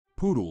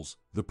Poodles,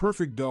 the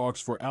perfect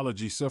dogs for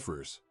allergy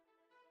sufferers.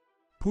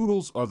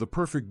 Poodles are the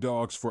perfect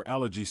dogs for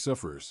allergy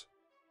sufferers.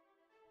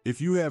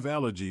 If you have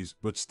allergies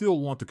but still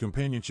want the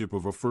companionship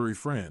of a furry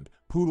friend,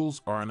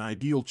 poodles are an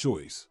ideal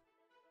choice.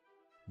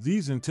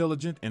 These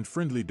intelligent and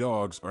friendly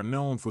dogs are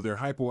known for their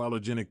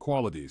hypoallergenic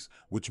qualities,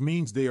 which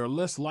means they are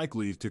less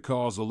likely to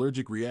cause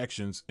allergic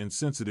reactions in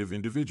sensitive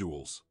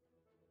individuals.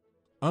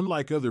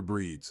 Unlike other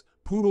breeds,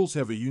 poodles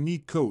have a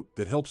unique coat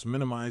that helps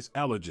minimize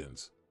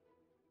allergens.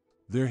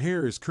 Their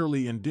hair is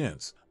curly and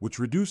dense, which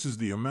reduces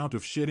the amount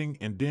of shedding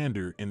and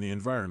dander in the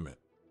environment.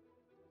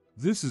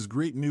 This is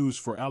great news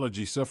for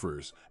allergy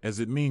sufferers, as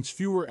it means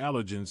fewer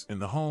allergens in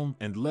the home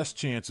and less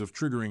chance of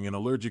triggering an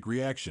allergic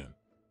reaction.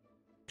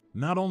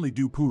 Not only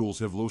do poodles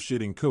have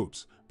low-shedding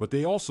coats, but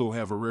they also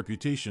have a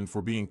reputation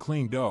for being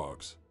clean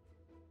dogs.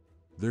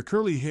 Their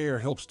curly hair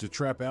helps to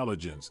trap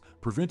allergens,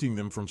 preventing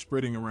them from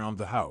spreading around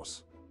the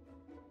house.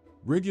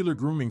 Regular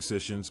grooming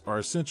sessions are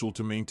essential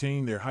to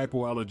maintain their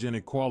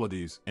hypoallergenic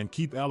qualities and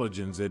keep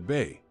allergens at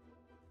bay.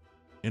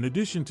 In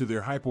addition to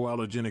their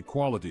hypoallergenic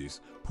qualities,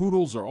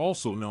 poodles are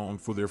also known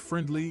for their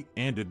friendly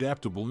and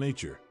adaptable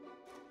nature.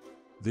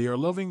 They are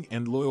loving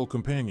and loyal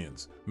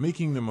companions,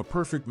 making them a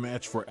perfect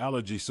match for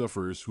allergy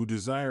sufferers who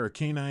desire a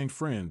canine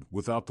friend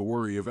without the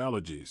worry of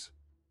allergies.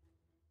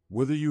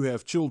 Whether you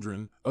have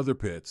children, other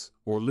pets,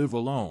 or live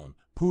alone,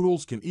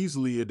 poodles can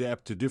easily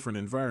adapt to different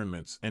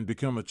environments and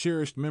become a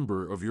cherished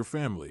member of your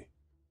family.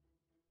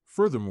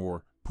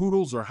 Furthermore,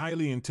 poodles are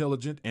highly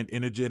intelligent and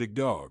energetic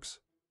dogs.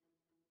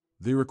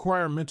 They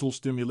require mental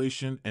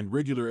stimulation and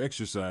regular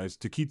exercise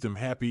to keep them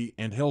happy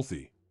and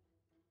healthy.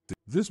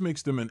 This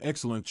makes them an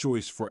excellent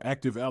choice for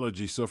active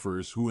allergy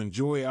sufferers who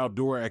enjoy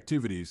outdoor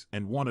activities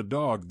and want a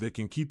dog that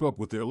can keep up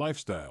with their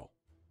lifestyle.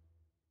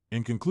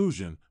 In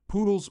conclusion,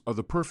 poodles are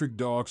the perfect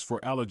dogs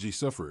for allergy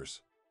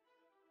sufferers.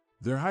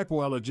 Their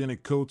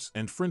hypoallergenic coats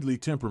and friendly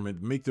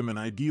temperament make them an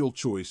ideal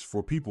choice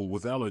for people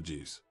with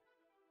allergies.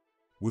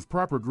 With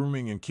proper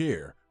grooming and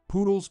care,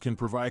 poodles can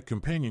provide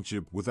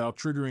companionship without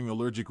triggering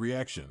allergic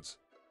reactions.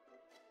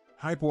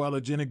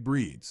 Hypoallergenic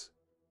breeds.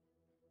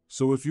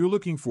 So if you're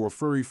looking for a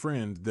furry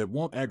friend that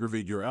won't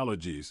aggravate your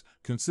allergies,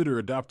 consider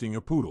adopting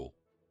a poodle.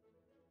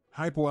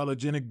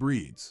 Hypoallergenic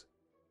breeds.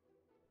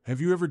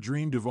 Have you ever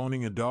dreamed of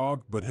owning a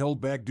dog but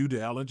held back due to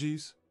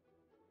allergies?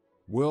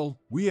 Well,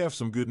 we have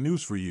some good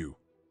news for you.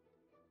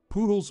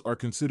 Poodles are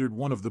considered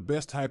one of the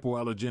best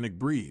hypoallergenic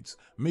breeds,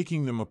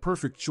 making them a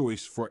perfect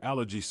choice for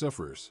allergy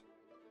sufferers.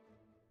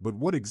 But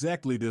what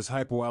exactly does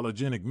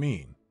hypoallergenic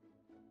mean?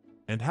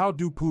 And how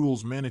do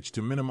poodles manage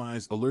to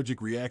minimize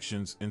allergic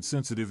reactions in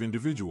sensitive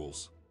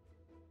individuals?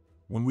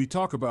 When we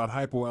talk about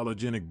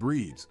hypoallergenic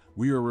breeds,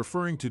 we are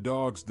referring to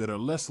dogs that are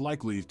less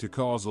likely to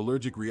cause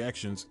allergic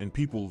reactions in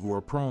people who are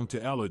prone to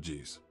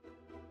allergies.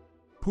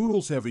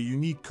 Poodles have a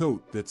unique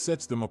coat that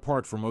sets them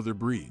apart from other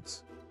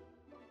breeds.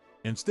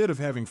 Instead of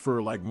having fur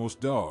like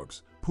most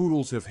dogs,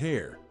 poodles have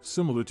hair,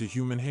 similar to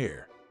human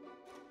hair.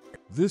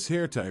 This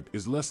hair type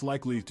is less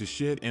likely to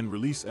shed and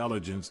release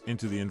allergens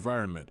into the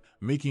environment,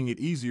 making it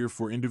easier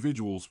for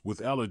individuals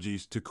with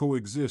allergies to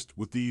coexist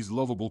with these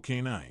lovable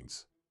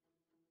canines.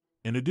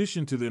 In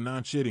addition to their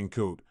non-shedding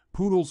coat,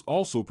 poodles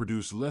also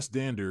produce less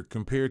dander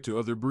compared to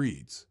other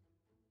breeds.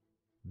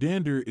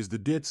 Dander is the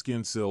dead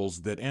skin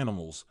cells that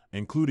animals,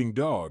 including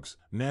dogs,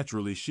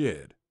 naturally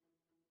shed.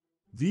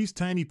 These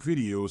tiny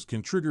videos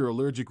can trigger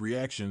allergic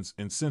reactions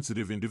in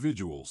sensitive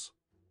individuals.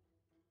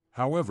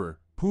 However,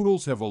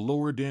 poodles have a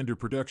lower dander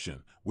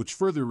production, which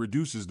further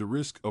reduces the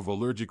risk of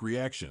allergic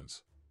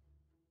reactions.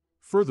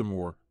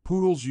 Furthermore,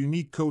 poodles'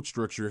 unique coat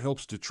structure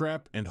helps to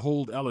trap and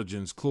hold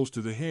allergens close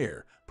to the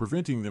hair,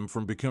 preventing them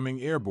from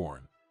becoming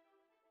airborne.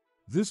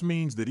 This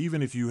means that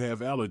even if you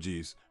have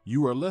allergies,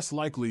 you are less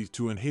likely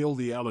to inhale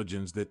the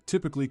allergens that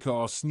typically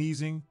cause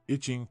sneezing,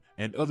 itching,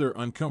 and other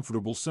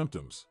uncomfortable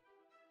symptoms.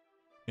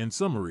 In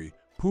summary,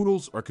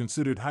 poodles are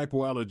considered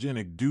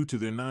hypoallergenic due to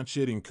their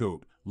non-shedding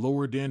coat,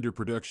 lower dander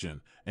production,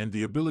 and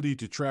the ability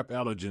to trap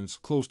allergens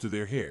close to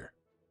their hair.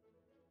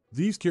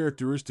 These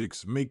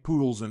characteristics make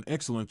poodles an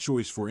excellent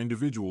choice for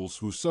individuals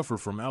who suffer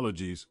from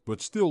allergies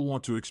but still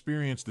want to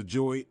experience the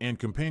joy and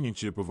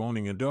companionship of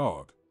owning a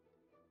dog.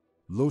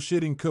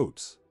 Low-shedding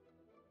coats.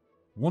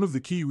 One of the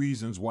key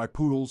reasons why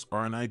poodles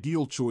are an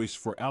ideal choice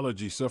for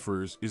allergy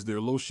sufferers is their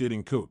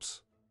low-shedding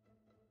coats.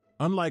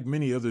 Unlike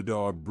many other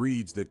dog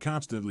breeds that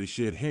constantly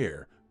shed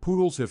hair,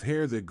 poodles have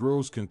hair that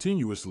grows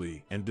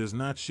continuously and does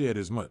not shed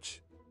as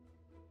much.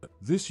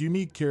 This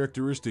unique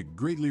characteristic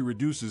greatly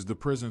reduces the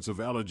presence of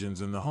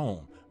allergens in the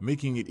home,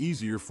 making it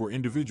easier for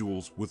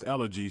individuals with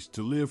allergies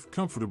to live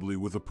comfortably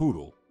with a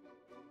poodle.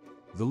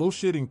 The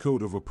low-shedding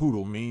coat of a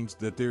poodle means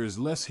that there is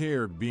less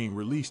hair being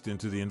released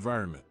into the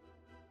environment.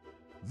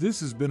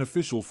 This is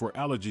beneficial for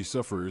allergy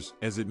sufferers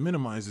as it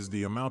minimizes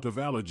the amount of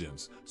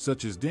allergens,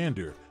 such as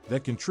dander,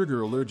 that can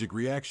trigger allergic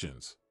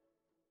reactions.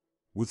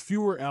 With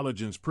fewer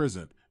allergens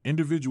present,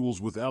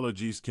 individuals with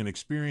allergies can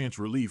experience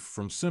relief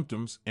from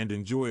symptoms and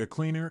enjoy a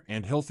cleaner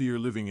and healthier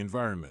living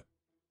environment.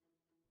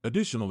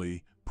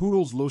 Additionally,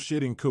 Poodles'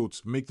 low-shedding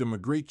coats make them a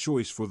great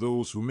choice for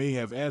those who may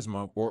have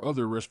asthma or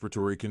other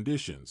respiratory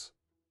conditions.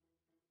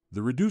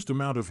 The reduced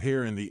amount of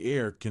hair in the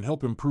air can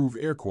help improve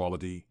air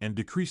quality and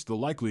decrease the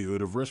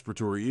likelihood of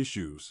respiratory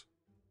issues.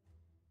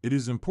 It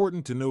is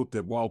important to note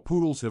that while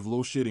poodles have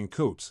low-shedding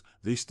coats,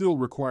 they still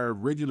require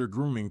regular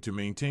grooming to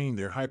maintain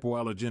their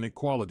hypoallergenic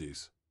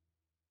qualities.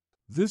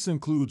 This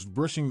includes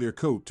brushing their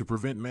coat to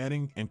prevent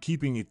matting and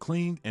keeping it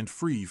clean and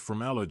free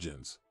from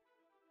allergens.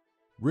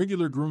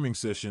 Regular grooming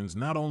sessions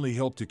not only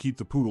help to keep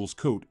the poodle's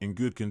coat in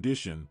good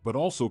condition, but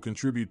also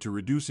contribute to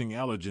reducing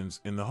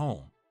allergens in the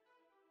home.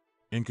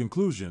 In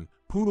conclusion,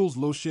 poodles'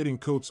 low-shedding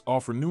coats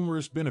offer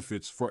numerous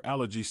benefits for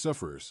allergy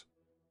sufferers.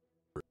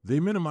 They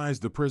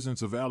minimize the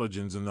presence of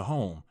allergens in the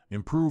home,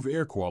 improve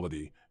air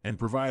quality, and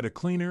provide a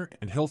cleaner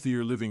and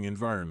healthier living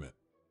environment.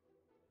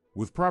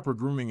 With proper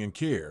grooming and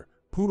care,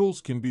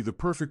 poodles can be the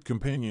perfect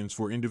companions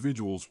for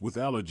individuals with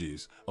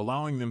allergies,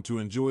 allowing them to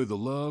enjoy the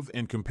love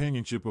and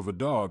companionship of a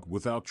dog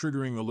without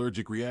triggering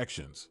allergic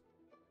reactions.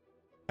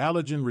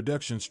 Allergen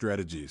reduction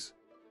strategies.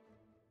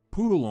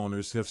 Poodle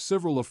owners have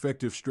several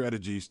effective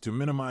strategies to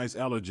minimize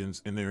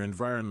allergens in their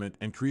environment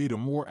and create a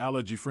more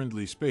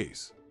allergy-friendly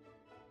space.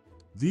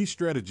 These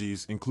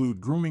strategies include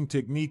grooming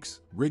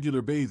techniques,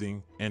 regular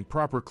bathing, and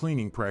proper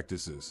cleaning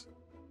practices.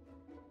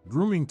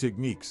 Grooming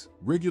techniques.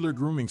 Regular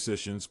grooming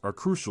sessions are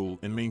crucial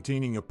in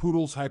maintaining a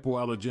poodle's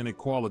hypoallergenic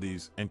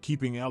qualities and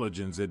keeping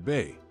allergens at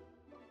bay.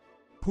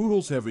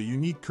 Poodles have a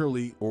unique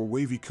curly or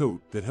wavy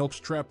coat that helps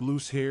trap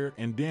loose hair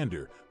and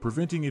dander,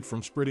 preventing it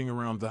from spreading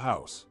around the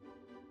house.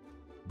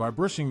 By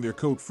brushing their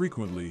coat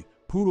frequently,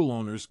 poodle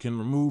owners can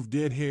remove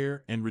dead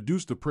hair and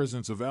reduce the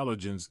presence of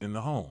allergens in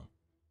the home.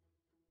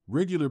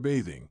 Regular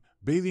bathing.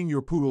 Bathing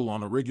your poodle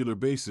on a regular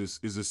basis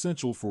is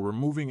essential for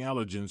removing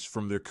allergens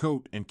from their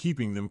coat and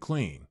keeping them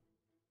clean.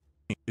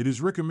 It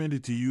is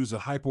recommended to use a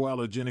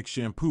hypoallergenic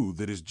shampoo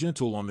that is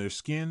gentle on their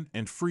skin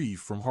and free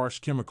from harsh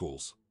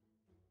chemicals.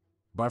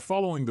 By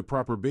following the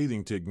proper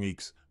bathing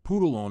techniques,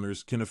 poodle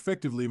owners can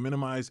effectively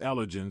minimize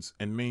allergens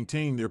and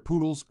maintain their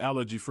poodle's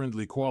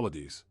allergy-friendly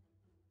qualities.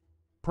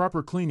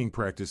 Proper cleaning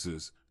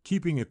practices.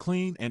 Keeping a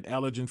clean and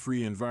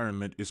allergen-free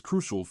environment is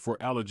crucial for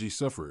allergy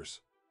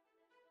sufferers.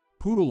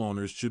 Poodle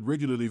owners should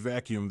regularly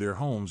vacuum their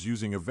homes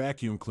using a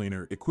vacuum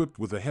cleaner equipped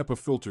with a HEPA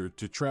filter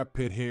to trap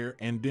pet hair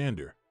and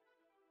dander.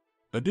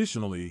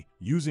 Additionally,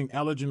 using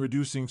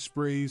allergen-reducing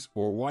sprays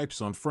or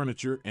wipes on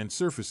furniture and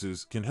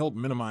surfaces can help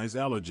minimize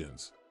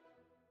allergens.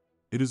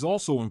 It is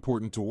also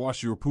important to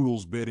wash your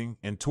poodle's bedding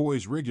and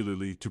toys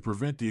regularly to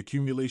prevent the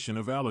accumulation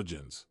of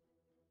allergens.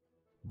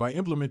 By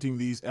implementing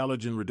these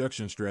allergen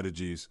reduction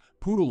strategies,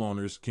 poodle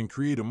owners can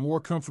create a more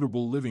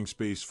comfortable living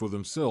space for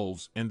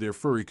themselves and their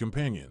furry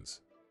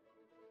companions.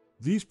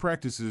 These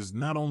practices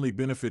not only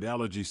benefit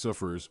allergy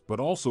sufferers but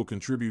also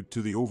contribute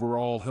to the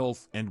overall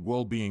health and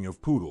well-being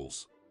of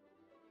poodles.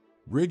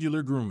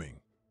 Regular grooming.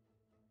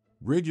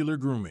 Regular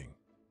grooming.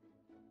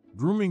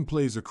 Grooming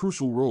plays a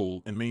crucial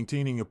role in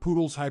maintaining a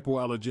poodle's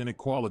hypoallergenic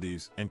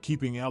qualities and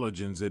keeping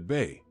allergens at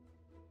bay.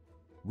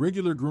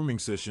 Regular grooming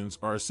sessions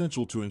are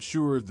essential to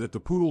ensure that the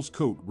poodle's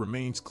coat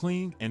remains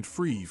clean and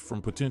free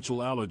from potential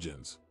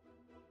allergens.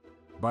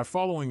 By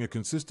following a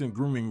consistent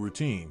grooming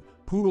routine,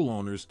 poodle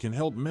owners can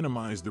help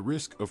minimize the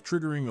risk of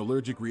triggering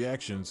allergic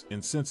reactions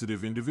in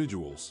sensitive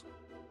individuals.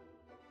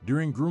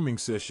 During grooming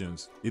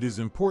sessions, it is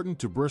important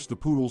to brush the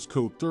poodle's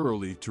coat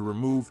thoroughly to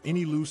remove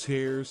any loose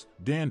hairs,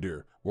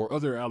 dander, or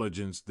other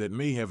allergens that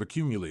may have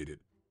accumulated.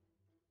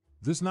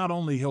 This not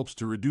only helps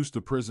to reduce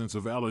the presence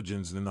of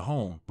allergens in the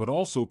home, but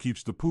also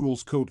keeps the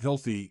poodle's coat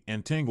healthy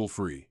and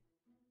tangle-free.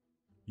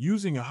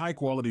 Using a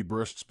high-quality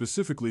brush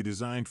specifically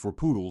designed for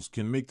poodles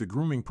can make the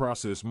grooming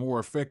process more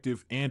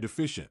effective and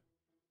efficient.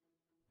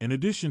 In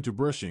addition to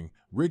brushing,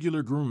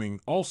 regular grooming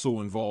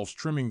also involves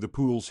trimming the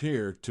poodle's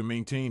hair to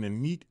maintain a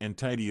neat and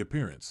tidy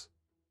appearance.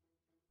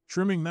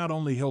 Trimming not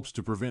only helps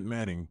to prevent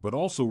matting but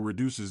also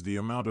reduces the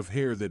amount of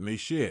hair that may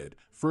shed,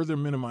 further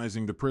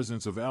minimizing the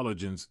presence of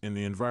allergens in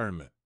the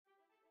environment.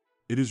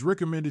 It is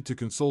recommended to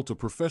consult a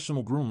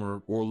professional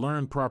groomer or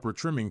learn proper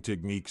trimming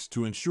techniques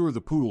to ensure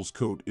the poodle's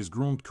coat is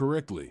groomed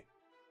correctly.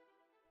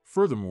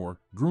 Furthermore,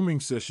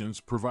 grooming sessions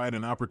provide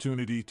an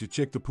opportunity to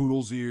check the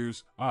poodle's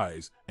ears,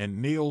 eyes,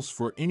 and nails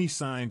for any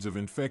signs of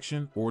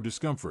infection or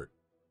discomfort.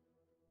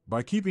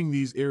 By keeping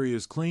these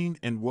areas clean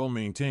and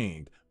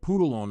well-maintained,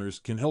 poodle owners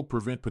can help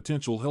prevent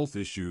potential health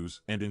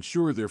issues and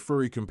ensure their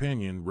furry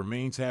companion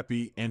remains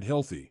happy and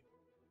healthy.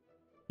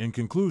 In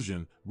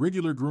conclusion,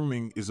 regular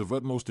grooming is of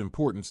utmost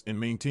importance in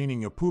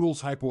maintaining a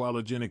poodle's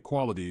hypoallergenic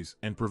qualities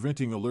and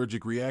preventing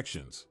allergic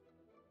reactions.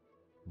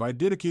 By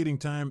dedicating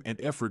time and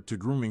effort to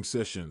grooming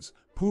sessions,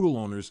 poodle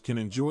owners can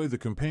enjoy the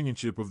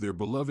companionship of their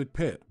beloved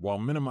pet while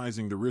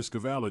minimizing the risk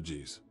of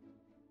allergies.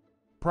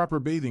 Proper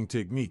bathing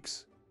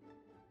techniques.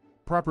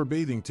 Proper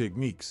bathing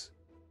techniques.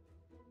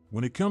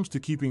 When it comes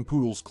to keeping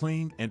poodles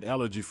clean and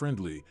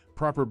allergy-friendly,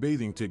 proper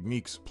bathing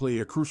techniques play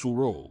a crucial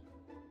role.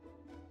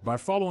 By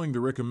following the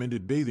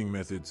recommended bathing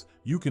methods,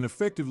 you can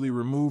effectively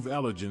remove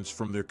allergens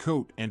from their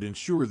coat and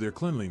ensure their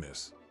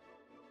cleanliness.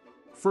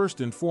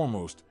 First and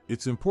foremost,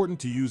 it's important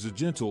to use a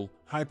gentle,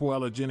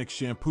 hypoallergenic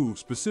shampoo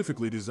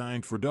specifically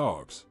designed for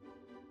dogs.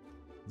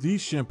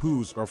 These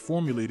shampoos are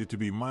formulated to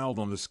be mild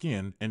on the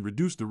skin and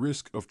reduce the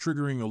risk of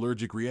triggering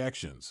allergic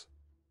reactions.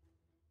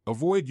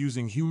 Avoid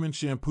using human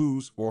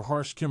shampoos or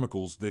harsh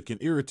chemicals that can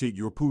irritate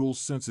your poodle's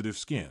sensitive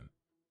skin.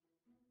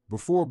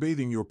 Before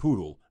bathing your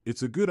poodle,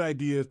 it's a good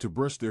idea to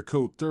brush their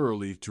coat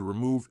thoroughly to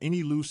remove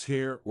any loose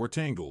hair or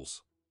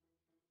tangles.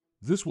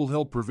 This will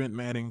help prevent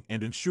matting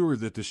and ensure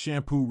that the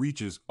shampoo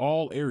reaches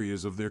all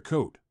areas of their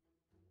coat.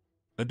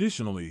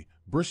 Additionally,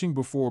 brushing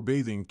before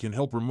bathing can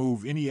help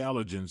remove any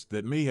allergens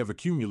that may have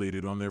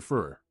accumulated on their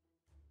fur.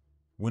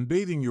 When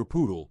bathing your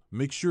poodle,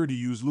 make sure to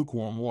use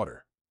lukewarm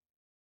water.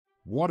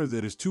 Water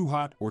that is too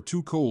hot or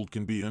too cold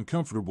can be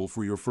uncomfortable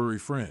for your furry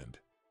friend.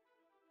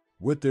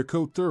 Wet their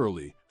coat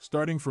thoroughly,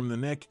 starting from the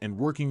neck and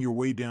working your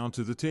way down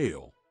to the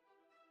tail.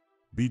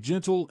 Be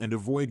gentle and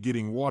avoid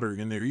getting water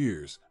in their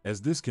ears,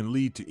 as this can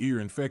lead to ear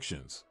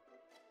infections.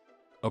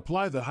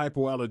 Apply the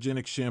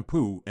hypoallergenic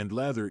shampoo and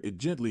lather it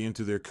gently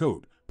into their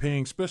coat,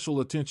 paying special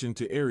attention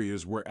to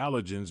areas where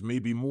allergens may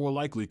be more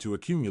likely to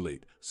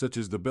accumulate, such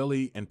as the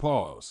belly and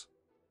paws.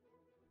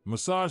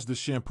 Massage the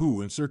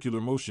shampoo in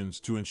circular motions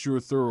to ensure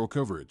thorough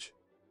coverage.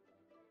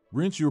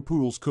 Rinse your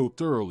poodle's coat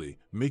thoroughly,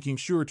 making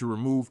sure to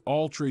remove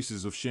all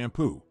traces of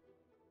shampoo.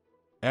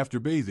 After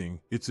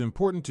bathing, it's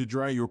important to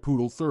dry your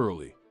poodle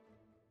thoroughly.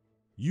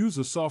 Use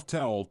a soft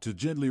towel to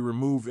gently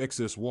remove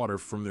excess water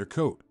from their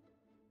coat.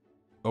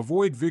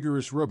 Avoid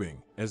vigorous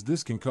rubbing, as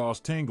this can cause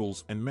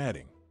tangles and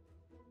matting.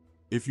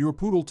 If your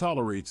poodle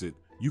tolerates it,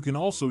 you can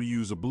also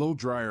use a blow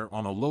dryer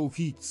on a low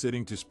heat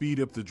setting to speed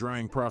up the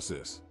drying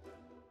process.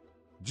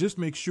 Just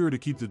make sure to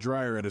keep the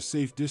dryer at a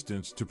safe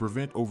distance to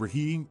prevent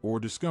overheating or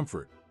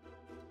discomfort.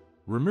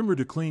 Remember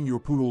to clean your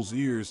poodle's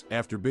ears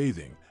after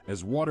bathing,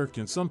 as water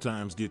can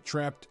sometimes get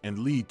trapped and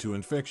lead to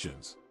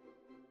infections.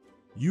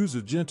 Use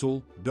a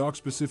gentle,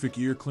 dog-specific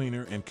ear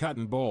cleaner and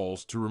cotton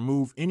balls to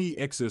remove any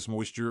excess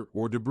moisture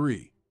or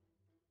debris.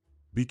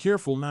 Be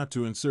careful not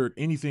to insert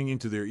anything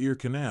into their ear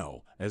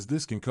canal, as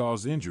this can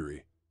cause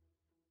injury.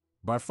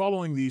 By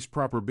following these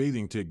proper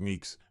bathing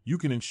techniques, you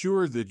can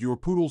ensure that your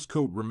poodle's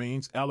coat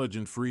remains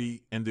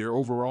allergen-free and their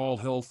overall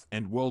health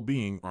and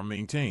well-being are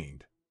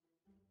maintained.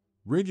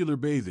 Regular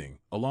bathing,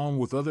 along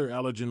with other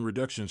allergen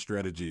reduction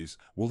strategies,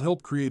 will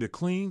help create a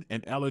clean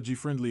and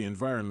allergy-friendly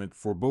environment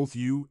for both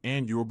you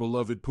and your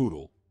beloved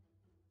poodle.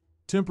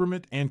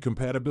 Temperament and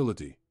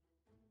compatibility.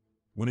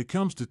 When it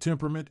comes to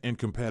temperament and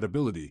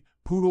compatibility,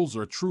 poodles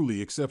are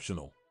truly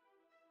exceptional.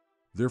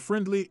 Their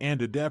friendly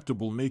and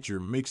adaptable nature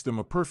makes them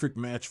a perfect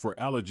match for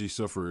allergy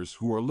sufferers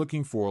who are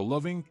looking for a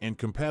loving and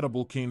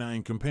compatible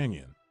canine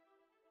companion.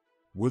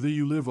 Whether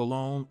you live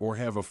alone or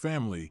have a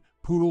family,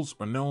 poodles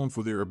are known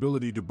for their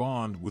ability to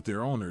bond with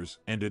their owners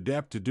and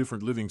adapt to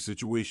different living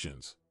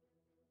situations.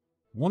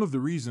 One of the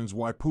reasons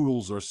why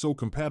poodles are so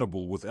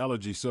compatible with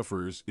allergy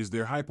sufferers is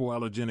their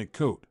hypoallergenic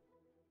coat.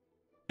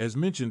 As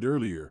mentioned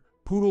earlier,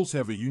 poodles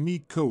have a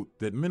unique coat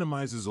that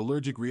minimizes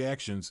allergic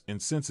reactions in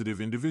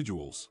sensitive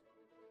individuals.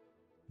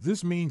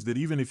 This means that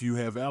even if you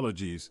have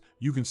allergies,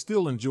 you can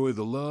still enjoy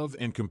the love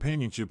and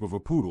companionship of a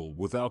poodle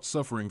without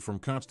suffering from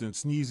constant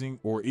sneezing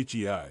or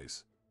itchy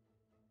eyes.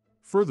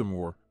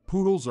 Furthermore,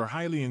 poodles are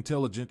highly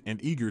intelligent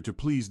and eager to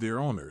please their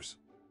owners.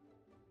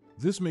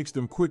 This makes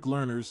them quick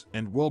learners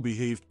and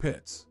well-behaved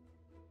pets.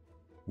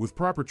 With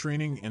proper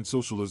training and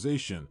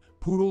socialization,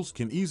 poodles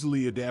can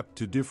easily adapt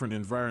to different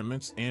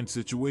environments and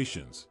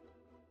situations.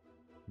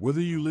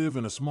 Whether you live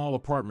in a small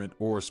apartment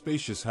or a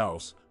spacious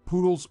house,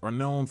 poodles are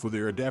known for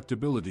their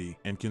adaptability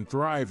and can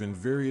thrive in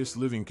various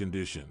living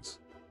conditions.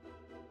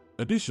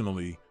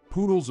 Additionally,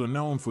 poodles are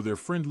known for their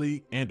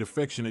friendly and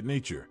affectionate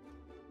nature.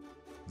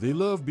 They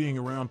love being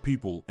around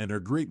people and are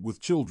great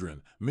with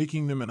children,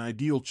 making them an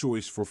ideal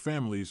choice for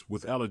families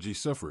with allergy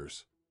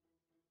sufferers.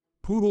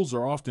 Poodles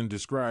are often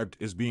described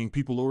as being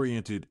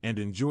people-oriented and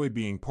enjoy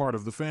being part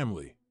of the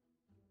family.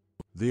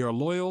 They are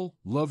loyal,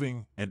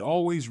 loving, and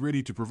always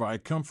ready to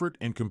provide comfort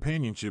and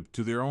companionship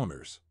to their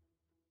owners.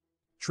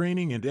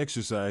 Training and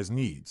exercise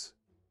needs.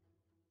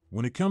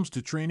 When it comes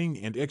to training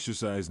and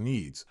exercise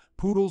needs,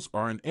 poodles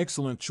are an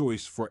excellent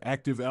choice for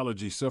active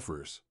allergy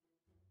sufferers.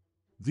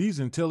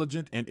 These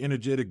intelligent and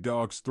energetic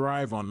dogs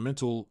thrive on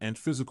mental and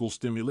physical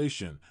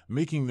stimulation,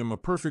 making them a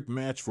perfect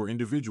match for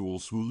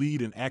individuals who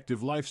lead an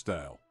active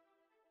lifestyle.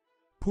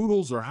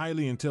 Poodles are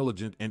highly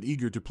intelligent and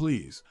eager to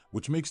please,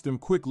 which makes them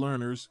quick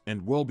learners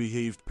and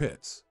well-behaved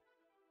pets.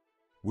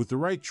 With the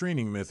right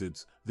training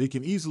methods, they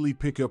can easily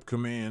pick up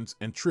commands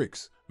and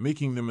tricks,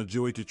 making them a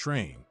joy to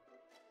train.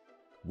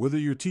 Whether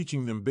you're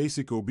teaching them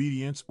basic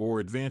obedience or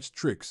advanced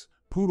tricks,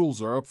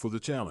 poodles are up for the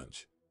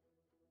challenge.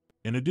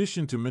 In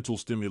addition to mental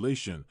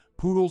stimulation,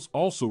 poodles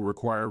also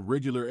require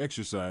regular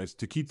exercise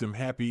to keep them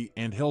happy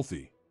and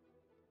healthy.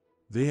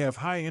 They have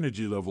high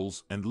energy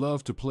levels and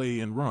love to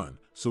play and run,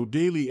 so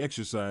daily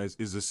exercise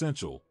is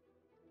essential.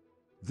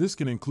 This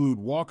can include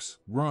walks,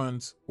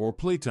 runs, or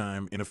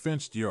playtime in a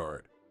fenced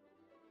yard.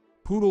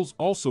 Poodles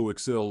also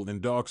excel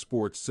in dog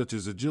sports such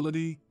as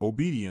agility,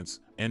 obedience,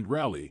 and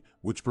rally,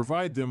 which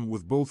provide them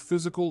with both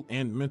physical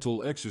and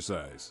mental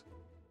exercise.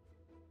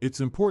 It's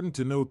important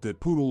to note that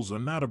poodles are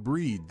not a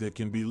breed that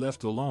can be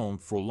left alone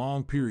for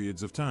long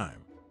periods of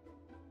time.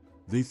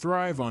 They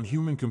thrive on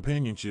human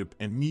companionship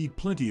and need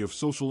plenty of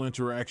social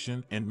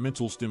interaction and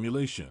mental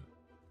stimulation.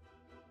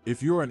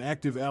 If you're an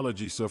active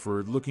allergy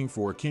sufferer looking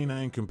for a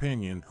canine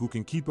companion who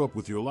can keep up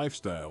with your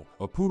lifestyle,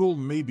 a poodle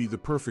may be the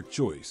perfect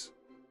choice.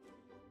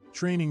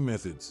 Training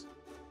methods.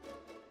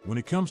 When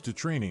it comes to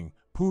training,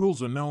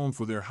 poodles are known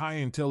for their high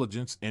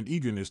intelligence and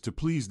eagerness to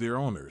please their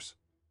owners.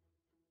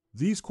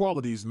 These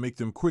qualities make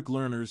them quick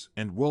learners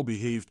and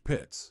well-behaved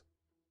pets.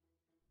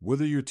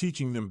 Whether you're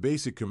teaching them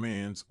basic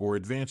commands or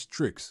advanced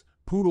tricks,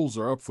 poodles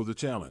are up for the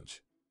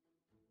challenge.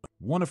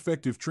 One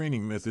effective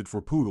training method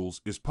for poodles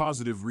is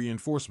positive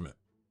reinforcement.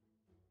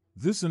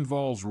 This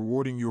involves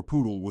rewarding your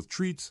poodle with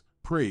treats,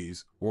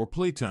 praise, or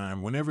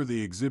playtime whenever they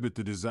exhibit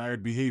the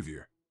desired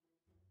behavior.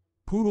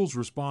 Poodles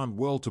respond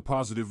well to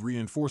positive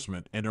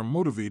reinforcement and are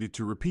motivated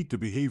to repeat the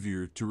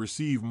behavior to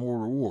receive more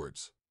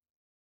rewards.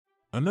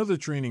 Another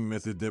training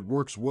method that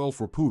works well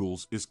for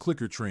poodles is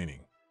clicker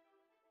training.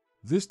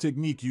 This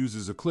technique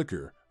uses a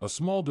clicker, a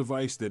small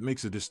device that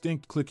makes a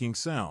distinct clicking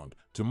sound,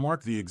 to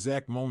mark the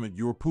exact moment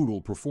your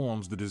poodle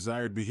performs the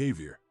desired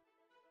behavior.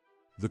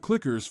 The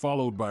clicker is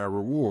followed by a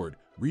reward,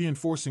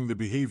 reinforcing the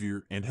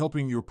behavior and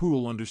helping your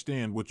poodle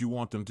understand what you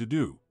want them to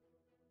do.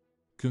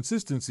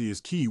 Consistency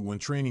is key when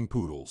training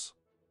poodles.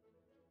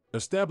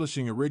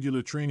 Establishing a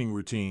regular training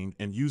routine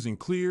and using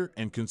clear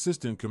and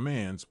consistent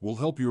commands will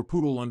help your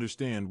poodle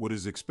understand what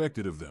is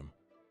expected of them.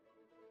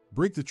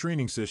 Break the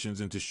training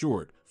sessions into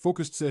short,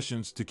 focused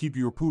sessions to keep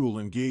your poodle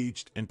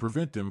engaged and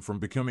prevent them from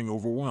becoming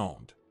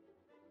overwhelmed.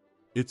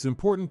 It's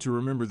important to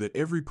remember that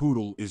every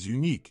poodle is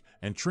unique,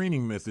 and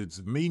training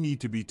methods may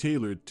need to be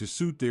tailored to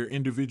suit their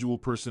individual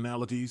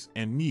personalities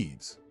and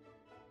needs.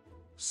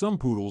 Some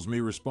poodles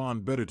may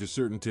respond better to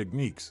certain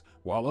techniques,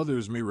 while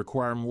others may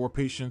require more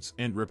patience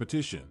and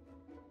repetition.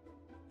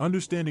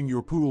 Understanding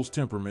your poodle's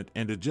temperament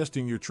and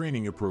adjusting your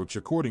training approach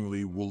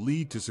accordingly will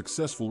lead to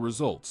successful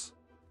results.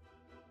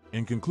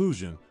 In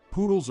conclusion,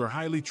 poodles are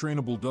highly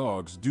trainable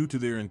dogs due to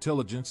their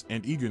intelligence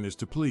and eagerness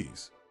to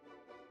please.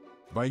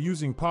 By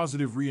using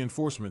positive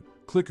reinforcement,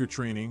 clicker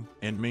training,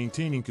 and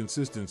maintaining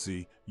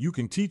consistency, you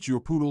can teach your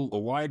poodle a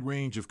wide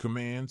range of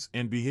commands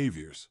and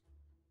behaviors.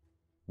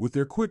 With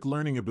their quick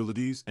learning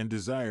abilities and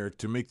desire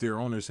to make their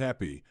owners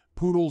happy,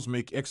 poodles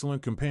make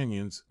excellent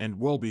companions and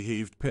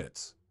well-behaved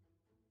pets.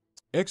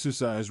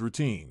 Exercise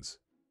routines.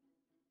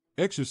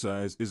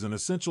 Exercise is an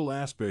essential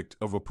aspect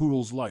of a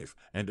poodle's life,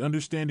 and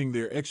understanding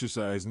their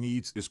exercise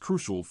needs is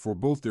crucial for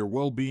both their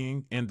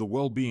well-being and the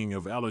well-being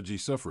of allergy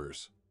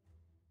sufferers.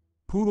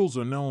 Poodles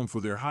are known for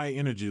their high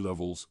energy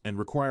levels and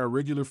require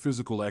regular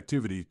physical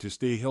activity to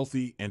stay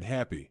healthy and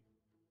happy.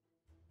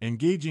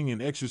 Engaging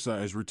in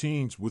exercise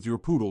routines with your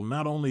poodle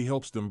not only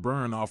helps them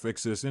burn off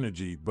excess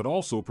energy but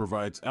also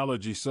provides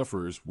allergy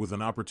sufferers with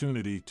an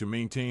opportunity to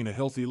maintain a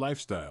healthy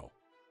lifestyle.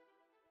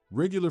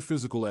 Regular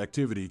physical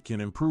activity can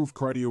improve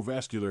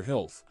cardiovascular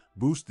health,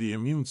 boost the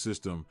immune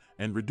system,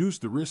 and reduce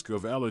the risk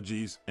of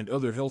allergies and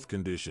other health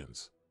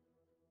conditions.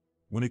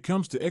 When it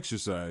comes to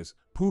exercise,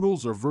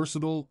 poodles are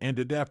versatile and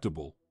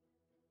adaptable.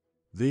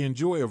 They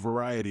enjoy a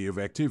variety of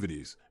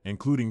activities,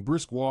 including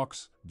brisk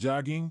walks,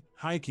 jogging,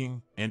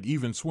 hiking, and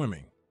even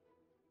swimming.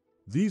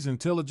 These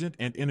intelligent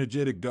and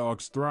energetic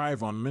dogs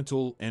thrive on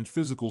mental and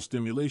physical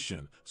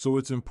stimulation, so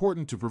it's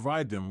important to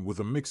provide them with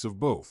a mix of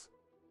both.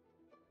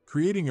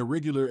 Creating a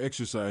regular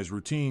exercise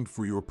routine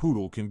for your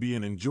poodle can be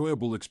an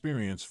enjoyable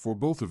experience for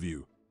both of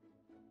you.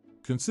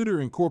 Consider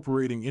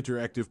incorporating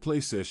interactive play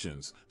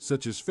sessions,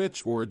 such as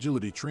fetch or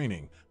agility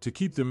training, to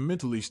keep them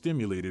mentally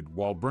stimulated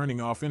while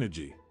burning off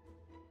energy.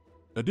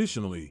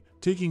 Additionally,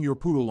 taking your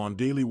poodle on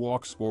daily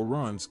walks or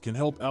runs can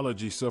help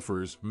allergy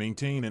sufferers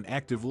maintain an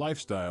active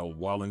lifestyle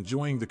while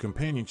enjoying the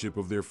companionship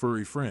of their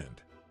furry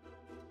friend.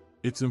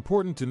 It's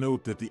important to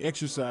note that the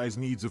exercise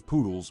needs of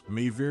poodles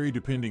may vary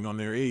depending on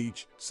their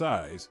age,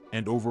 size,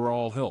 and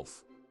overall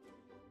health.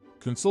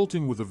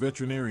 Consulting with a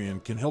veterinarian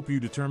can help you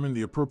determine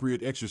the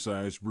appropriate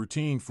exercise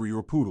routine for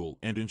your poodle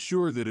and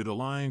ensure that it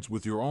aligns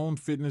with your own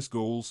fitness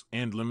goals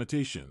and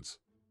limitations.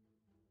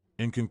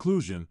 In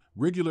conclusion,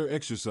 regular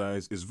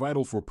exercise is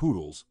vital for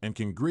poodles and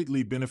can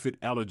greatly benefit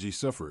allergy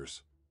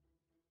sufferers.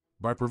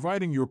 By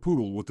providing your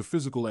poodle with the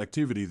physical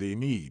activity they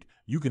need,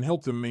 you can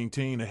help them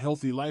maintain a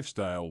healthy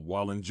lifestyle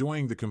while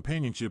enjoying the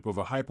companionship of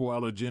a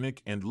hypoallergenic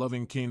and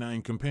loving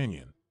canine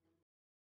companion.